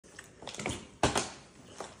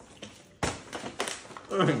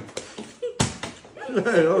Hey,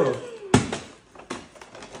 hold on.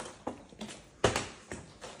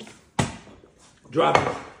 Drop it.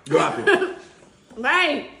 Drop it.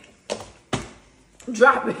 Man.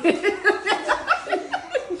 Drop it.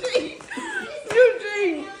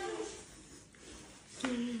 Eugene.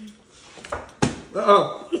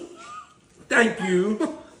 Thank you.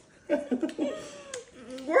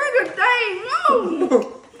 Where the thing?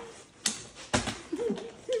 No.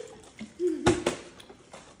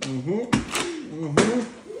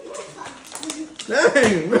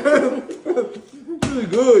 Dang, man. Really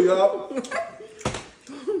good, y'all.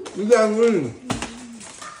 You got win.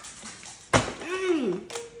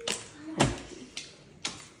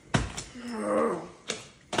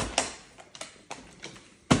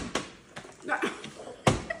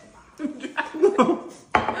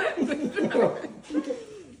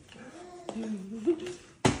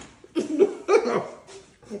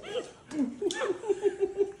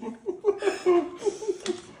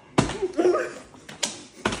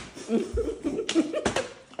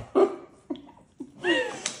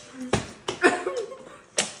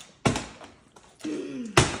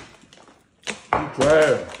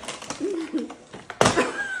 Trash.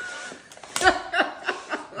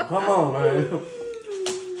 Come on, man.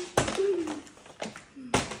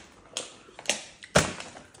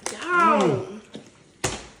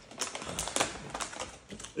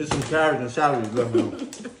 There's some carrots and salads left now.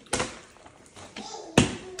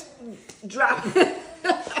 Drop it.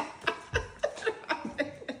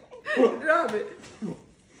 Drop it.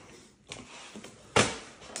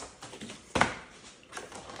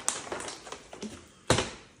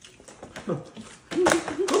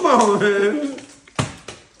 Come on, man.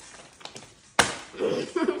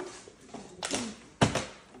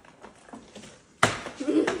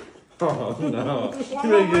 Oh, no. You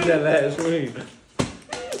didn't get that last swing.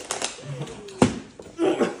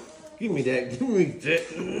 Give me that. Give me that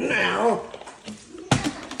now.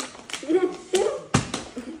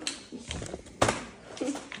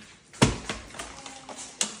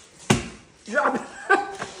 Drop it.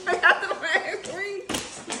 I got the last swing.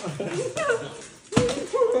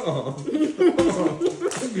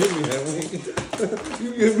 Give me that wing. You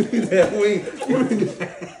give me that wing. Give me that.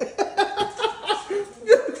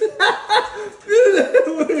 Give me that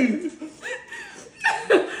wing.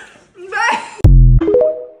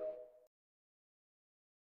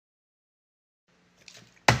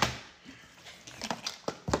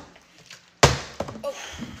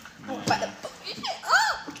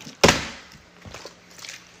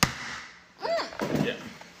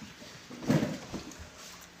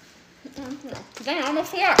 Dang, I almost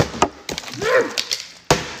forgot.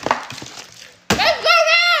 Let's go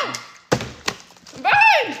down!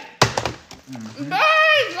 Babe!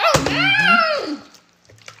 Babe, go down!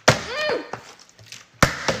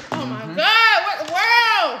 Oh my God, what the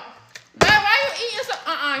world? Babe, why you eating so?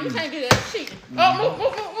 You can't do that. It's cheating. Oh, move.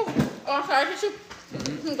 Oh, I'm sorry, hit you.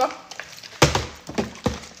 Go.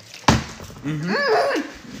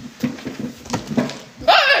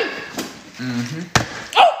 Babe!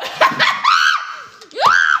 Oh!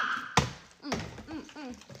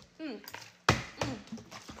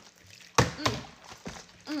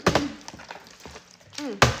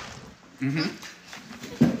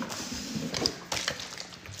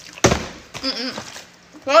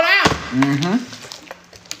 Go down.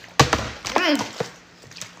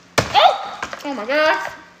 Oh my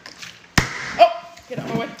gosh. Oh, get out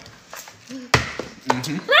of my way.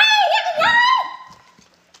 Bro, what the world?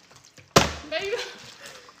 Baby.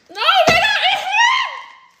 No, get out of here.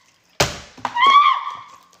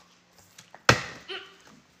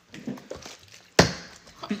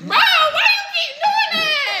 Bro, why you keep doing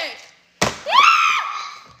that?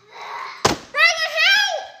 Braylon,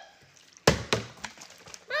 help!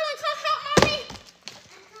 Braylon, come help mommy.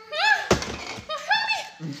 Come help me.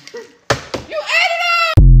 You ate it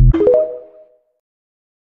all.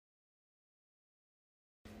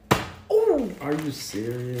 Ooh. Are you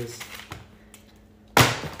serious?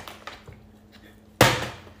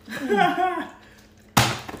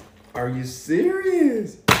 Are you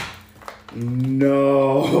serious?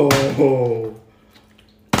 No.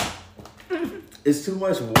 It's too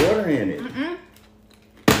much water in it.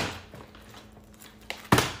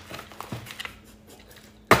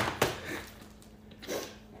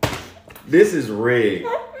 This is rigged.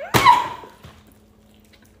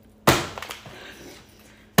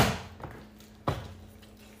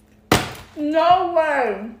 No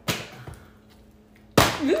way.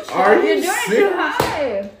 Are you doing it too serious?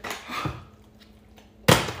 high.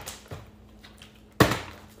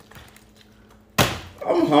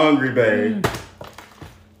 I'm hungry, babe.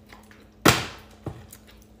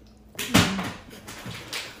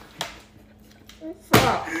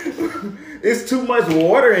 It's too much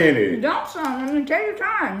water in it. Don't, son. Let me take your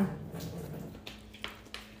time.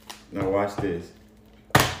 Now watch this.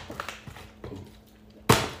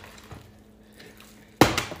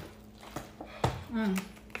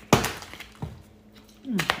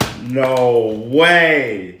 No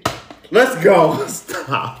way. Let's go.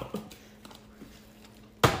 Stop.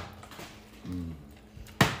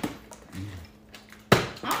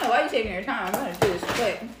 I don't know why you're taking your time. I'm gonna do this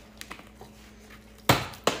quick.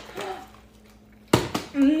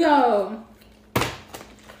 No.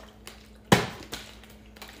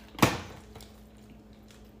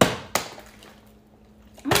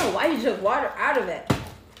 I don't know why you took water out of it.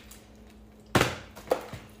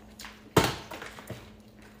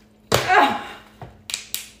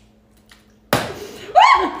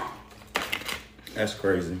 That's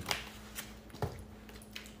crazy.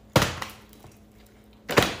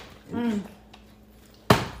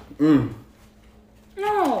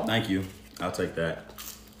 No. Thank you. I'll take that.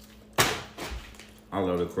 I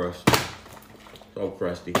love the crust. So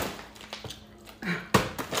crusty.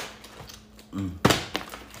 What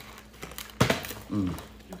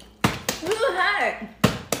the heck?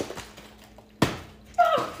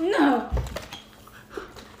 Oh, no.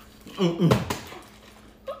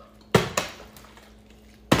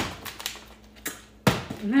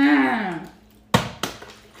 Man.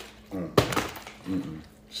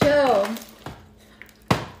 Chill.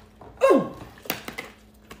 Ooh.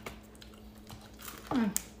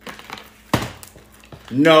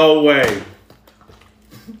 No way.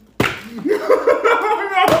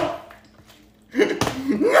 No.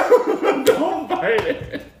 Don't bite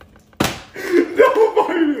it. Don't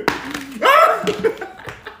bite it.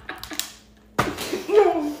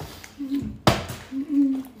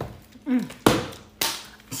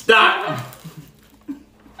 Stop.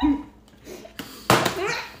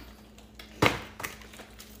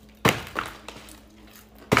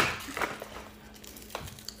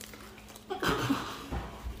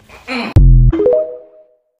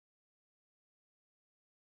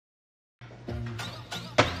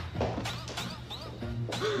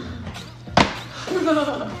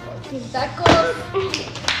 Tacos.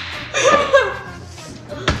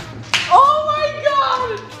 Oh my god!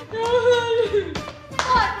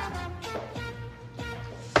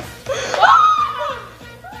 What?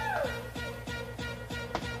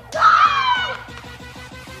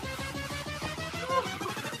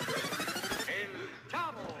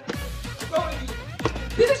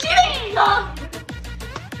 This is cheating! No,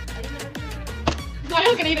 I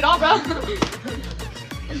was gonna eat it all, bro. Oh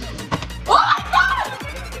my god!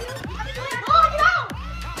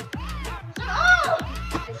 Oh,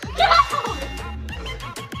 get out!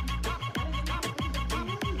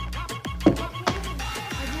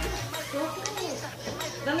 Shut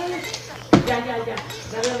up! Get out! Ya.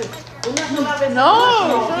 Dale. Una sola vez. No,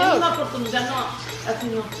 Tienes una oportunidad, no. Así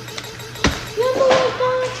no.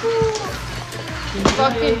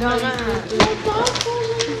 Fucking dumbass.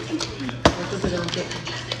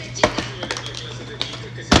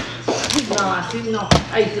 No, así no.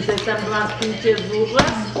 Ay, pues están más pinches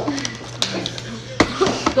burras.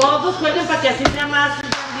 Todos jueguen para que así sea más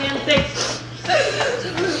ambiente.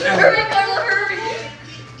 Hurry, Carla, hurry!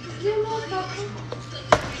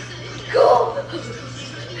 Go!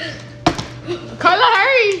 Carla,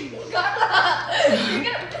 hurry! Carla! You're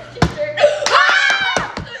gonna miss your turn. Ah!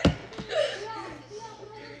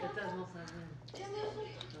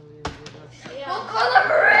 Oh, Carla,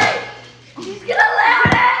 hurry! She's gonna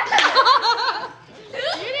land it!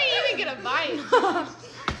 You didn't even get a bite.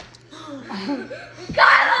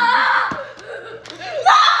 Carla!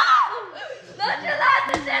 No! Not your last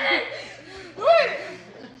descendant! Wait!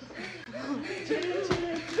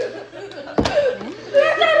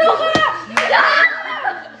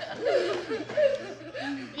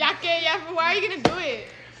 Yeah, why are you gonna do it?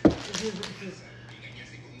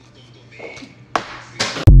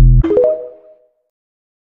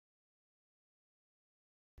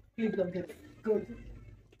 Please don't get it. Good.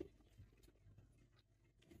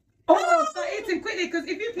 Oh, start eating quickly, because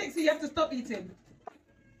if you flex it, you have to stop eating.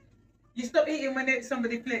 You stop eating when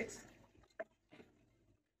somebody flicks.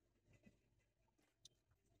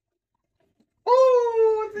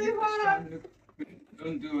 Oh,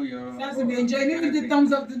 Don't do your. Sounds to be enjoying it with the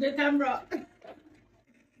thumbs up to the camera.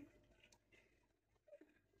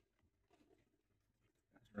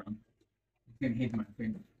 You can hit my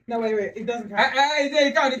finger. No, wait, it doesn't count. There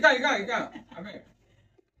you go. I mean,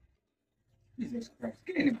 Jesus Christ,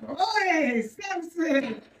 get in it, bro. Oi,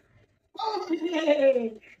 Samson! Oh,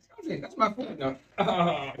 yay! That's my food now.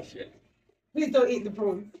 Oh, shit. Please don't eat the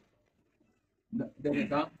prawns. There we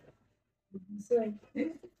go. So,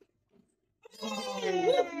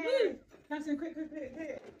 Samson, quick.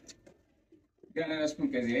 Get another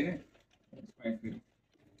spoon, Kezzy, ain't it? It's fine for you.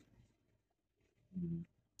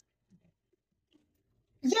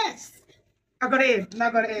 Yes! I got it in.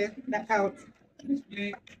 I got it in. That counts. Let's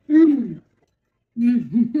play.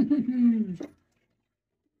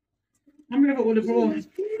 I'm gonna put all the prawns.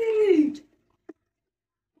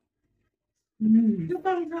 Your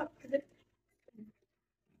thumbs up.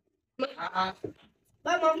 Bye,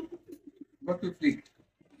 Mom. Go to sleep.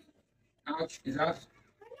 Ouch, is out.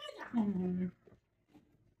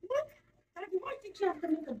 What? Why did you have to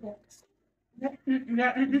make a box? No,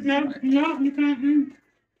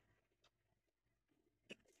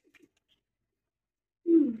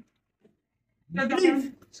 you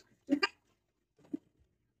can't.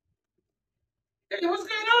 Hey, what's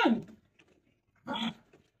going on?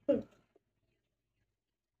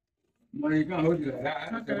 Man, you can't hold it like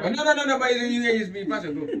that. Okay. No, but you just be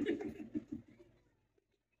passive, bro.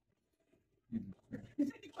 You You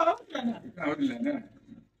said you can't hold it like that. can't hold it like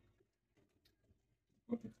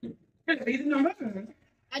that. He's number.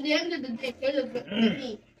 At the end of the day, they look good to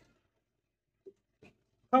me.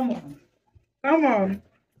 Come on.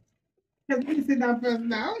 Can we sit down first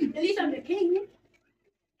now? At least I'm the king.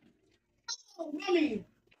 Oh, mommy.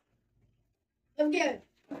 Let's get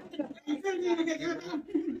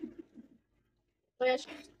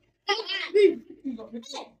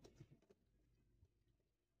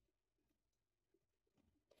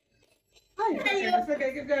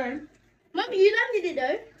Okay, keep going. Mommy, you landed it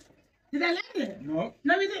though. Did I land it? No,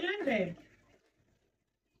 No, we didn't land it.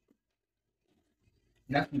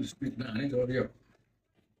 that's the split down. It's over here.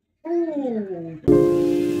 Oh.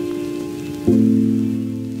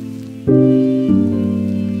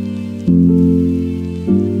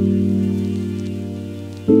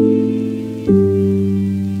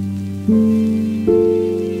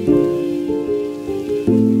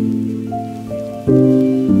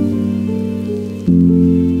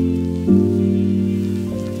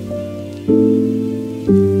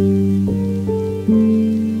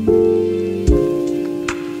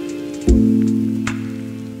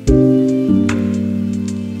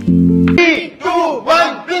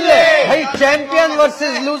 Champion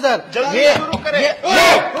versus loser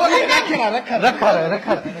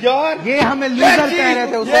रखा यार ये हमें loser कह रहे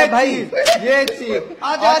थे उसे भाई ये चीज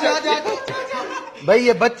भाई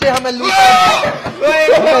ये बच्चे हमें लूजर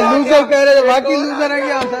कह रहे थे बाकी लूजर है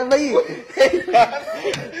क्या होता है भाई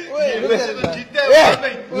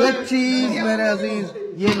ये चीज मेरे अजीज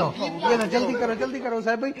ये लो जल्दी करो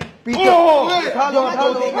साहब भाई पीछे उठा दो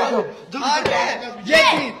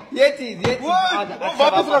ये चीज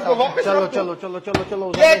वापस रखो चलो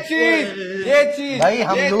ये चीज भाई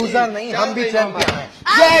हम लूजर नहीं हम भी चैंपियन हैं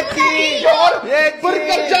ये चीज कर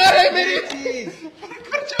जा रहे मेरी चीज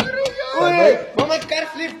मोहम्मद कर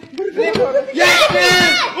फ्लिप ये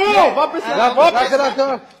चीज वापस रखो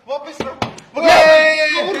वापस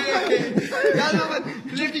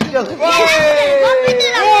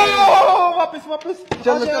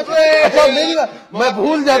चलो अच्छा मेरी बात मैं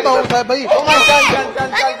भूल जाता हूँ साहब भाई चलो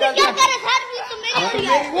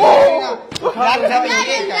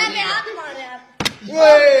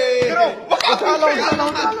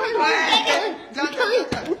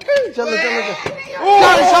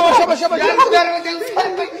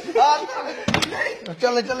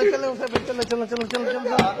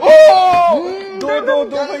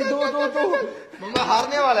मोहम्मद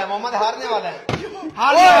हारने वाला है मोहम्मद हारने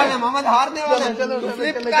वाला है चलो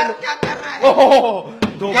क्या कर रहा है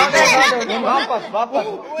वापस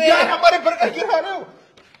यार हमारे बर्गर गिरा रहे हो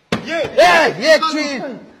ये चीज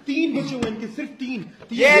 3 बचे हुए इनके सिर्फ 3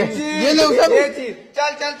 ये चीज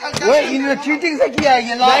चल वो इन्होंने चीटिंग से किया है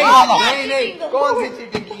ये लाइन वाला नहीं कौन सी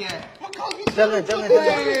चीटिंग की है चल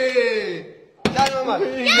मोहम्मद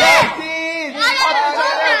ये चीज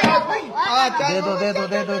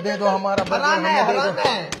दे दो हमारा बर्गर हमें दे दो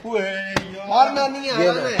हारना नहीं है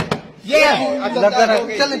ये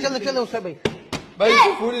चलो उसे भाई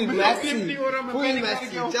फुल मैसी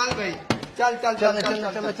चल भाई चल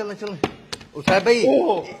उसे भाई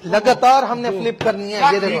लगातार हमने फ्लिप करनी है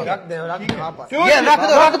ये देखो ये रख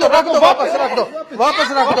दो वापस रख दो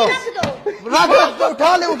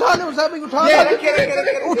उठा ले उसे भाई उठा ले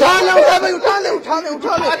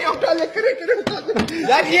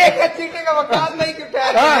यार ये चीटिंग का वकालत नहीं उठा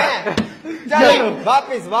चलो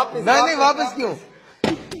वापस नहीं वापस क्यों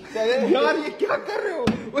यार ये क्या कर रहे हो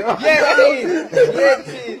ये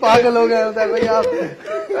चीज पागल हो गए होता है भाई आप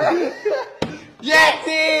ये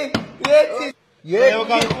चीज चल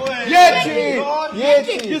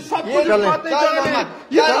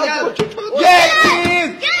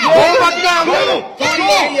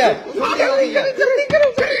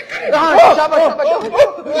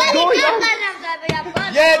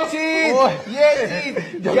ये चीज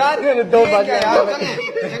याद दो बजे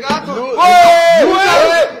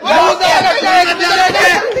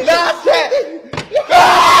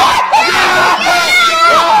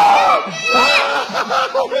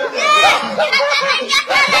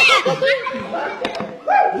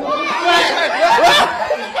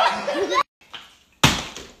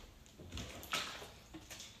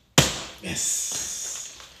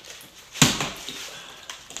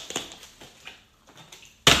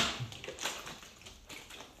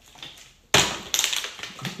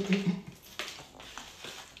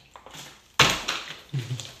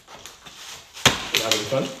Having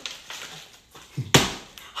fun?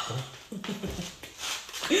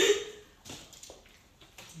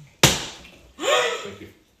 Thank you.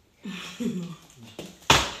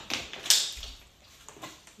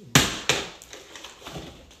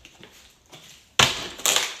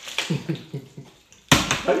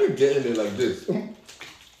 How you getting it like this?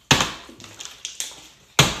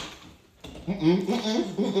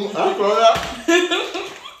 I'll throw it out.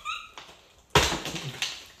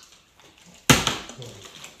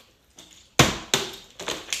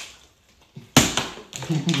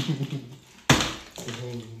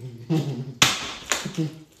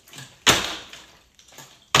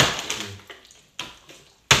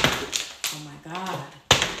 Oh my God.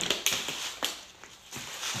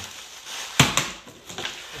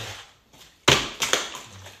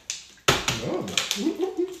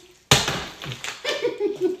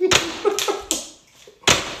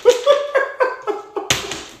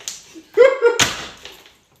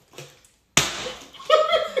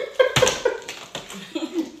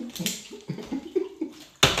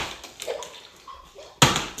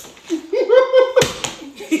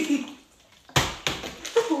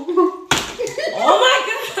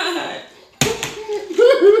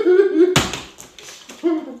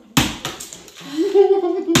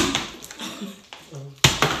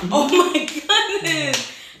 Oh my goodness!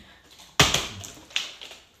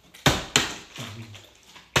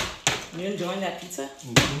 You enjoying that pizza?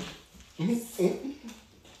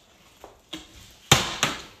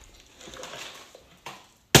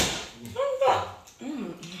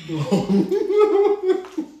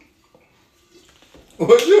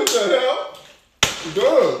 What the hell?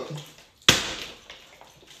 Good.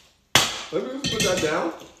 Let me just put that down.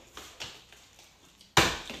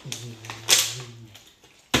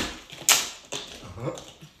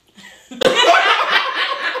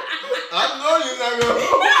 I know you're not gonna.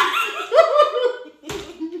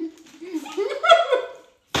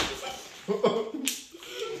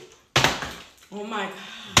 Oh my God.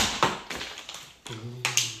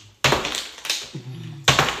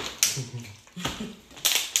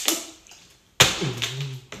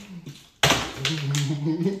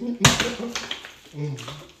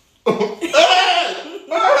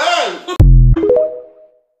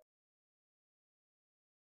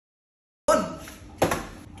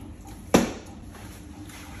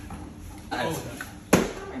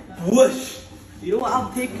 Whoosh! You know what?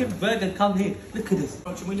 I'm taking burger. Come here. Look at this.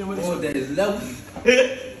 Oh, there is love.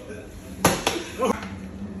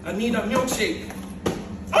 I need a milkshake.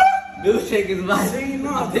 Milkshake is mine. See,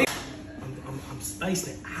 no. I'm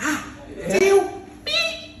spicy. Ah!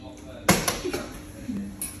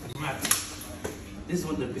 This is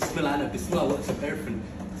what the Bismillah works with everything.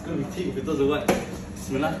 It's gonna be tea if it doesn't work.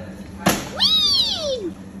 Bismillah.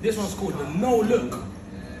 This one's called the no look.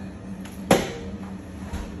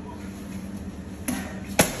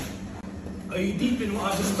 Are you deep in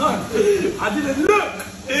what I just done? I didn't look!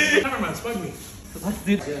 Cameraman, spud me. Let's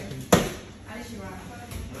do it.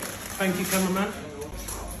 Thank you, cameraman.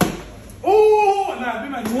 Oh! Nah,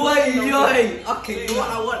 big man. Why? Okay, you know what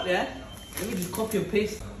I want, yeah? Let me just copy and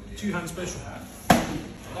paste. 2-hand special.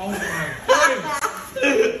 Oh my God.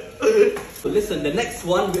 So listen, the next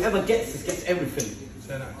one whoever gets everything.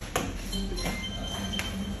 Say that.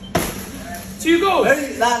 2 goals!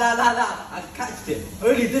 Nah, I catched it.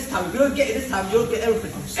 Only this time. If you don't get it this time, you don't get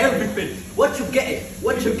everything. Everything. What you get it?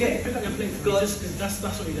 What you get it? Pick up your plate. That's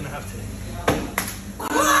what you're gonna have today.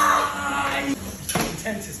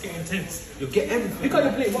 It's getting intense. You get everything. Pick up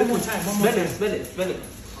your plate one more time. Smell it.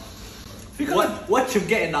 What you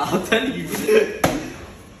getting now? I'm telling you.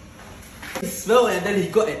 He smelled it and then he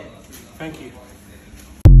got it. Thank you.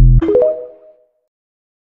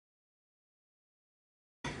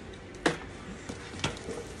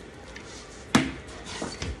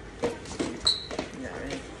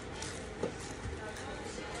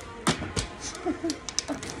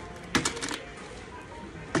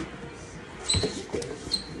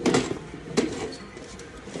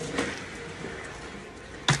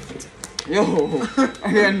 Yo,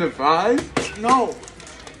 and the fries? No.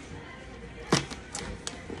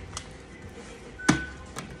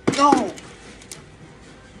 No.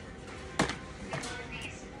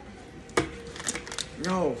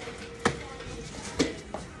 No.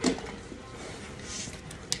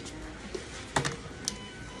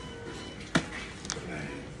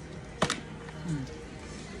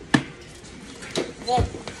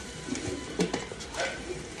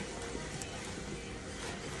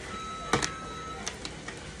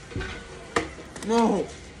 No.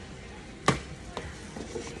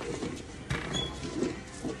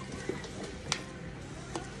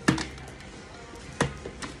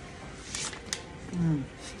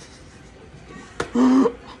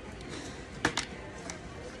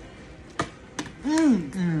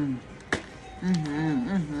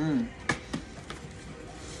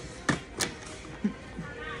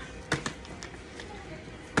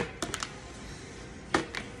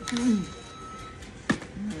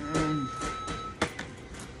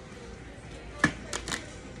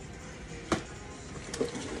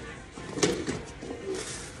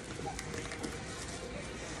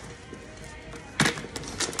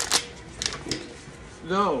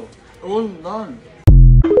 No, it wasn't done.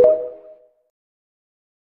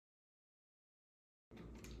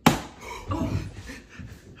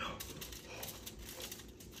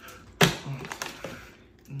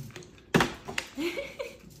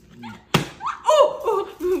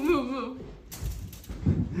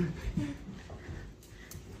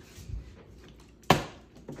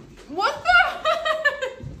 What the?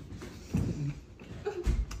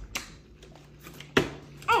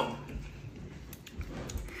 Oh.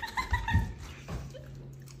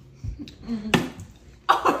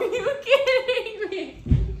 Are you kidding me?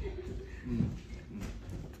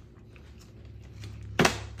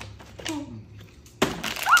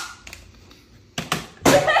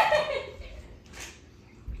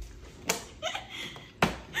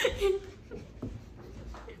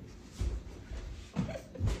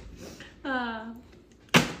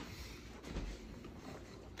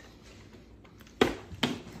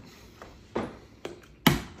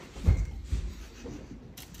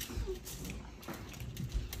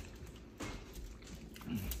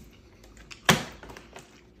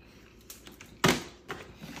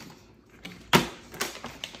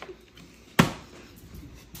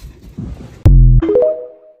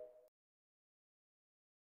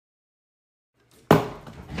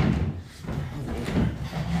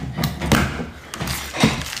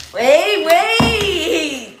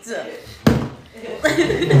 Wait!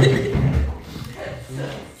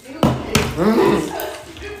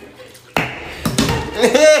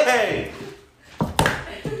 Hey!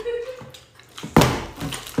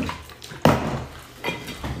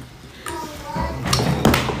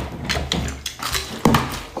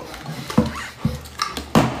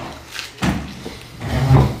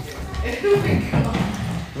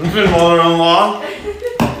 This is mother-in-law.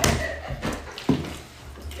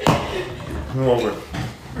 Come over.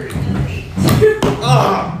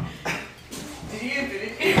 Ah! Did you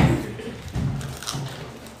finish it?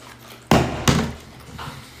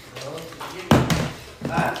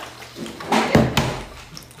 Huh?